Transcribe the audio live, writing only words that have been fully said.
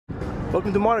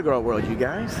Welcome to Mardi Gras World, you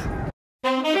guys.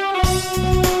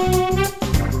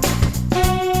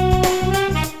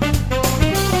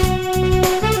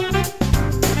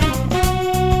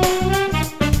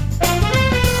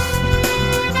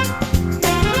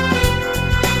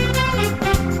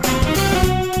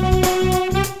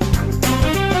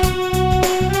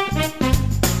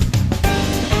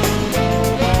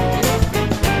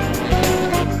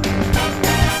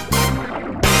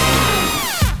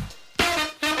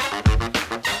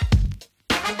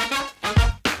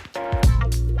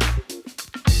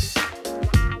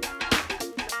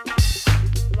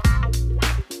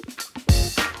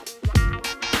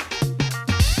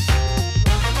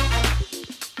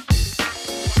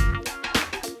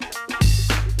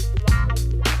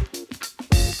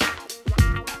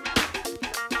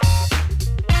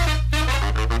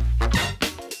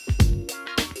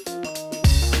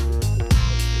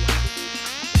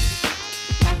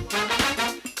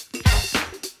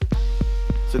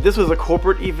 So this was a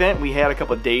corporate event we had a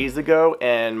couple of days ago,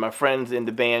 and my friends in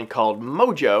the band called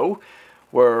MOJEAUX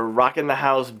were rocking the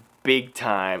house big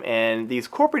time. And these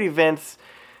corporate events,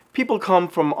 people come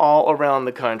from all around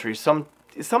the country,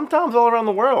 sometimes all around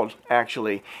the world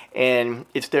actually, and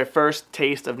it's their first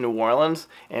taste of New Orleans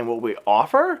and what we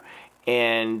offer,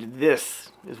 and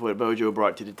this is what MOJEAUX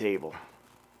brought to the table.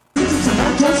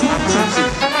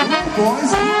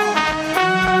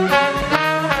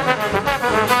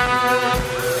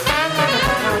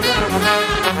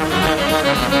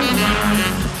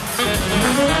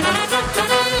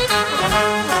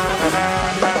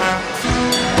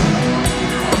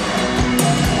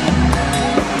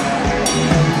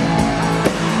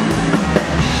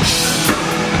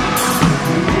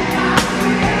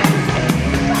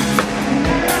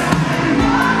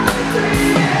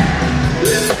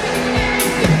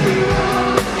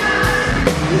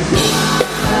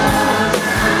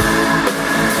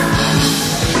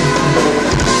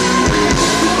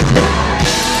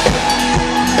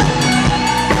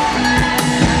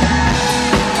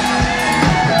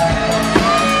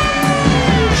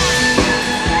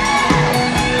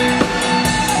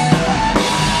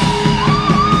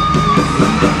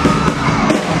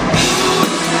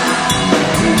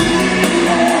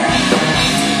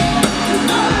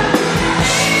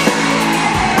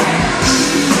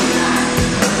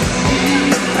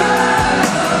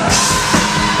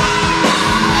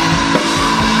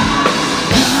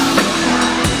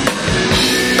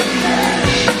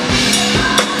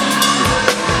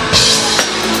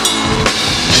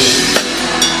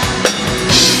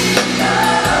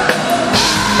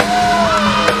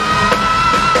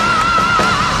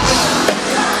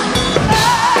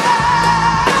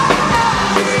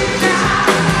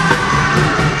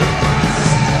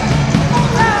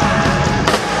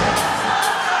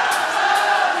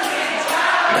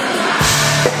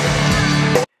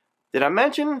 Did I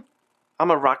mention I'm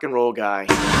a rock and roll guy?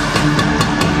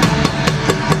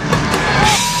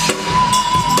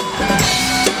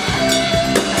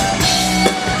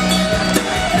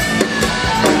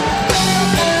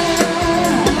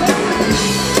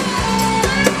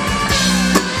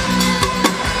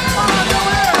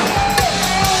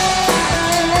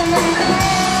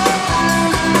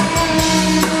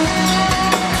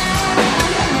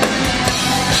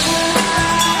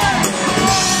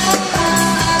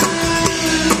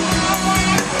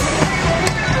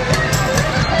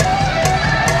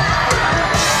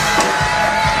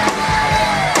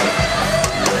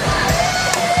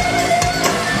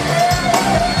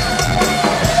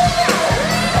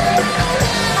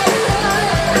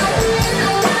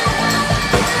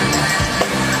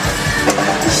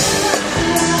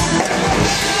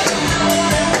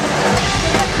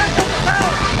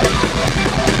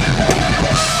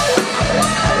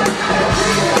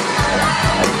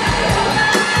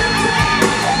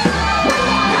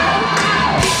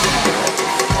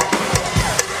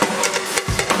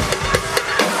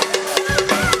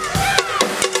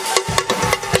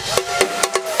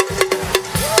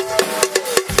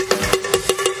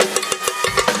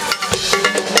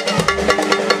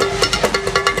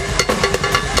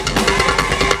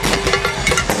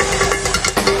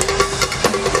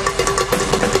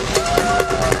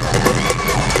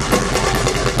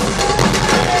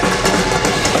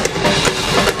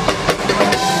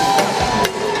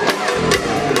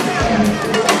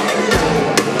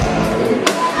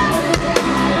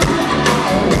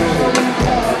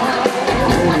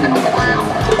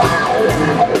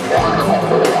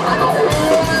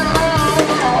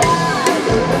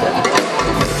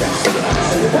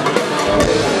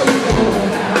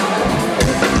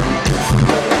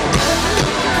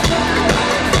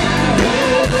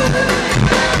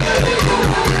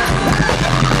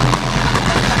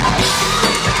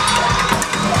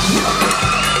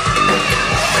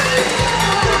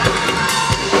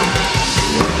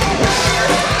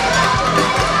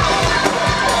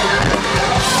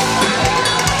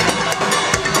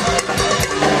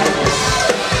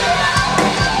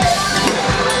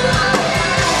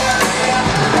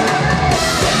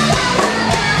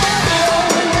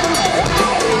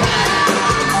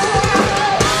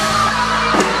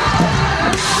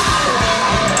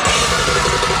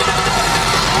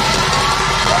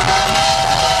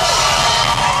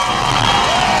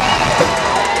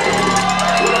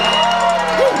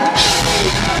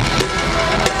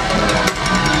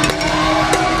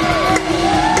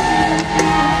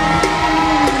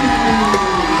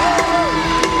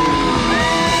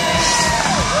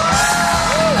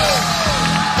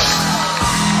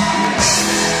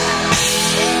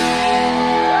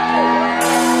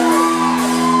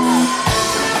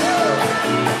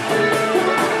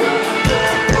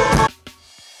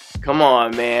 Come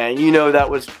on, man. You know that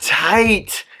was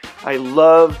tight. I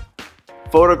love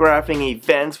photographing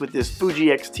events with this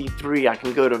Fuji X-T3. I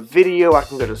can go to video, I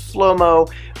can go to slow-mo,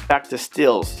 back to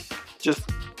stills. Just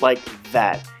like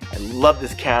that. I love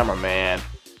this camera, man.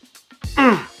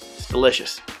 It's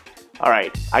delicious.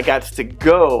 Alright, I got to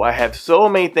go. I have so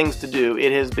many things to do.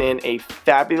 It has been a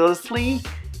fabulously,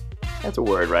 that's a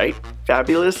word, right?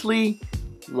 Fabulously,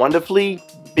 wonderfully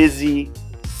busy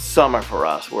summer for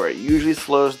us, where it usually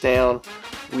slows down.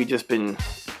 We've just been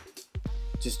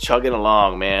chugging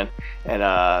along, man. And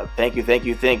thank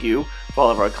you for all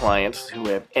of our clients who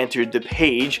have entered the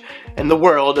page in the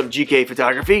world of GK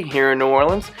photography here in New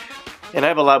Orleans. And I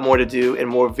have a lot more to do and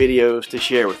more videos to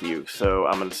share with you. So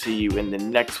I'm going to see you in the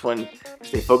next one.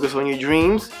 Stay focused on your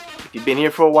dreams. If you've been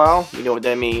here for a while, you know what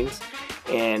that means.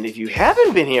 And if you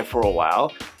haven't been here for a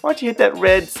while, why don't you hit that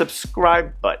red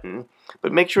subscribe button.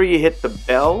 But make sure you hit the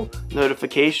bell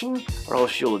notification, or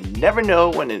else you'll never know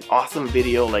when an awesome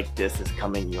video like this is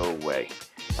coming your way.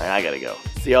 Alright, I gotta go.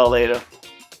 See y'all later.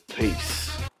 Peace.